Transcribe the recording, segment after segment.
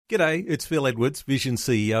G'day, it's Phil Edwards, Vision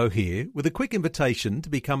CEO here, with a quick invitation to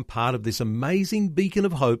become part of this amazing beacon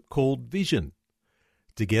of hope called Vision.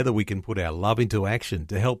 Together we can put our love into action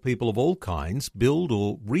to help people of all kinds build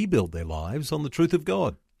or rebuild their lives on the truth of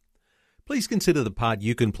God. Please consider the part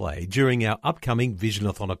you can play during our upcoming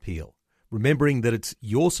Visionathon appeal, remembering that it's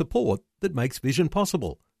your support that makes Vision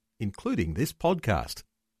possible, including this podcast.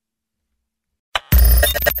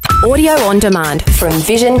 Audio on demand from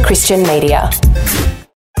Vision Christian Media.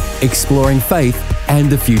 Exploring faith and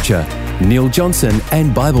the future. Neil Johnson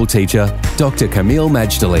and Bible teacher Dr. Kameel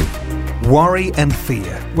Majdali. Worry and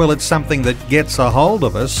fear. Well, it's something that gets a hold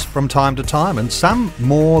of us from time to time, and some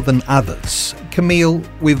more than others. Kameel,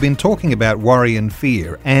 we've been talking about worry and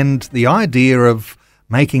fear and the idea of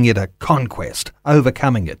making it a conquest,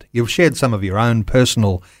 overcoming it. You've shared some of your own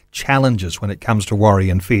personal challenges when it comes to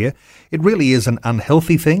worry and fear. It really is an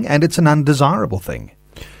unhealthy thing, and it's an undesirable thing.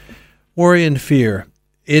 Worry and fear.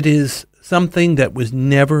 It is something that was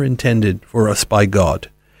never intended for us by God.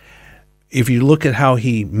 If you look at how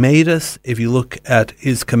He made us, if you look at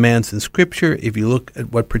His commands in Scripture, if you look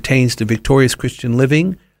at what pertains to victorious Christian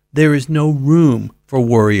living, there is no room for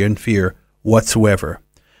worry and fear whatsoever.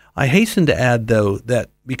 I hasten to add, though,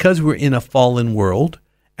 that because we're in a fallen world,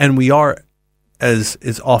 and we are, as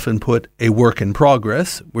is often put, a work in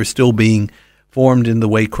progress, we're still being formed in the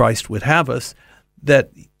way Christ would have us,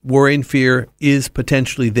 that worry and fear is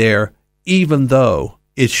potentially there, even though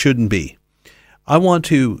it shouldn't be. I want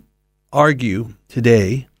to argue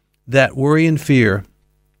today that worry and fear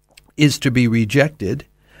is to be rejected,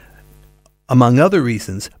 among other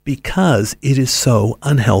reasons, because it is so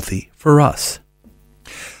unhealthy for us.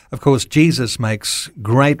 Of course, Jesus makes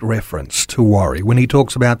great reference to worry when he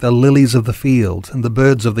talks about the lilies of the field and the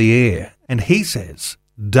birds of the air. And he says,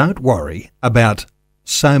 don't worry about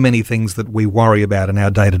so many things that we worry about in our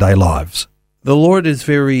day-to-day lives. The Lord is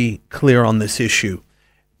very clear on this issue.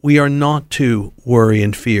 We are not to worry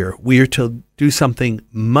and fear. We are to do something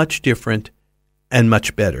much different and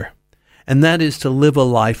much better. And that is to live a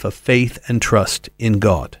life of faith and trust in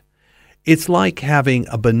God. It's like having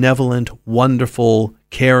a benevolent, wonderful,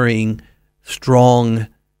 caring, strong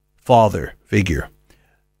father figure.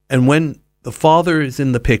 And when the father is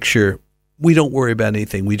in the picture, we don't worry about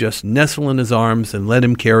anything. We just nestle in his arms and let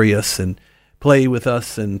him carry us and play with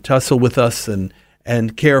us and tussle with us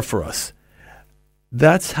and care for us.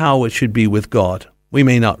 That's how it should be with God. We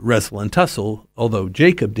may not wrestle and tussle, although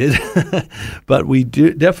Jacob did, but we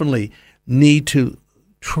do definitely need to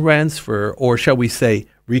transfer, or shall we say,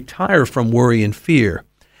 retire from worry and fear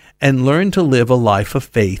and learn to live a life of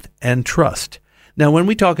faith and trust. Now, when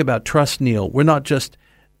we talk about trust, Neil, we're not just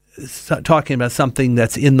talking about something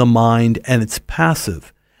that's in the mind and it's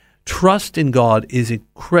passive. Trust in God is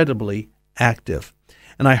incredibly active.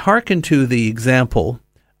 And I hearken to the example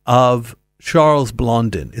of Charles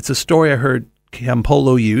Blondin. It's a story I heard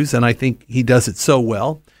Campolo use, and I think he does it so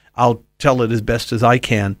well. I'll tell it as best as I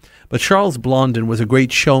can. But Charles Blondin was a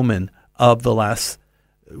great showman of the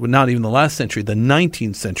not even the last century, the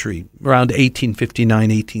 19th century, around 1859,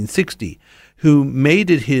 1860, who made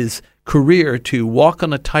it his career to walk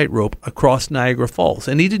on a tightrope across Niagara Falls.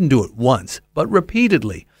 And he didn't do it once, but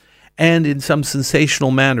repeatedly. And in some sensational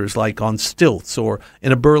manners, like on stilts or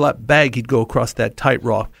in a burlap bag, he'd go across that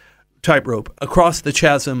tightrope across the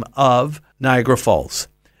chasm of Niagara Falls.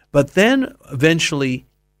 But then eventually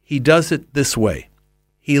he does it this way.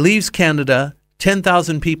 He leaves Canada,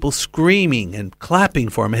 10,000 people screaming and clapping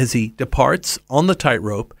for him as he departs on the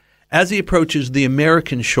tightrope. As he approaches the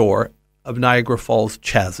American shore of Niagara Falls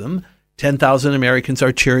chasm, 10,000 Americans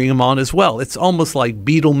are cheering him on as well. It's almost like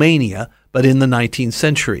Beatlemania, but in the 19th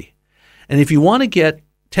century. And if you want to get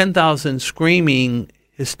 10,000 screaming,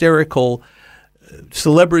 hysterical,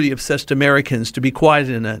 celebrity-obsessed Americans to be quiet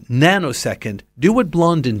in a nanosecond, do what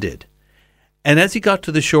Blondin did. And as he got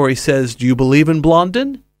to the shore, he says, "Do you believe in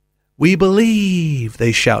Blondin?" "We believe,"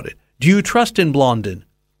 they shouted. "Do you trust in Blondin?"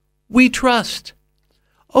 "We trust."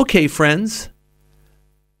 "Okay, friends,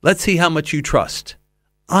 let's see how much you trust.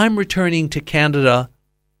 I'm returning to Canada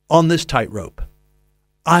on this tightrope.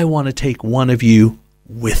 I want to take one of you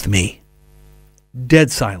with me."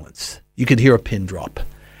 Dead silence. You could hear a pin drop.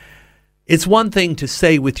 It's one thing to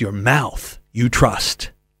say with your mouth, you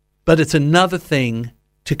trust, but it's another thing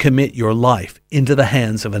to commit your life into the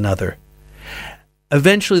hands of another.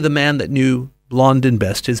 Eventually, the man that knew Blondin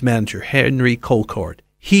best, his manager, Henry Colcord,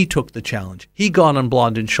 he took the challenge. He got on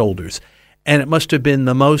Blondin's shoulders, and it must have been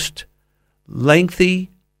the most lengthy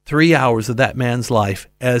 3 hours of that man's life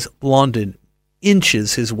as Blondin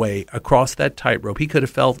inches his way across that tightrope. He could have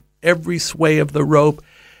felt every sway of the rope,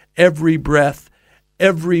 every breath,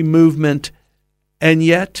 every movement, And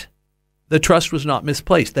yet, the trust was not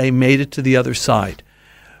misplaced. They made it to the other side.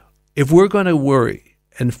 If we're going to worry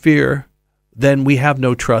and fear, then we have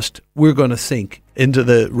no trust. We're going to sink into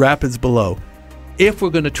the rapids below. If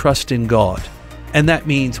we're going to trust in God, and that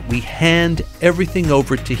means we hand everything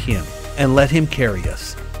over to Him and let Him carry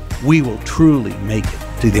us, we will truly make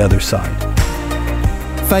it to the other side.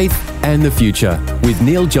 Faith and the Future with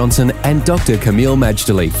Neil Johnson and Dr. Kameel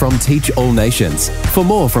Majdali from Teach All Nations. For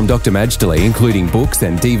more from Dr. Majdali, including books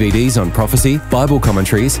and DVDs on prophecy, Bible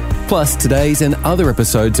commentaries, plus today's and other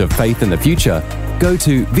episodes of Faith and the Future, go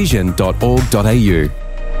to vision.org.au.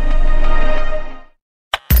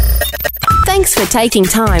 Thanks for taking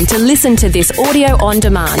time to listen to this audio on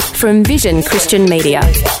demand from Vision Christian Media.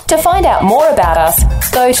 To find out more about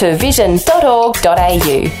us, go to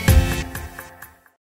vision.org.au.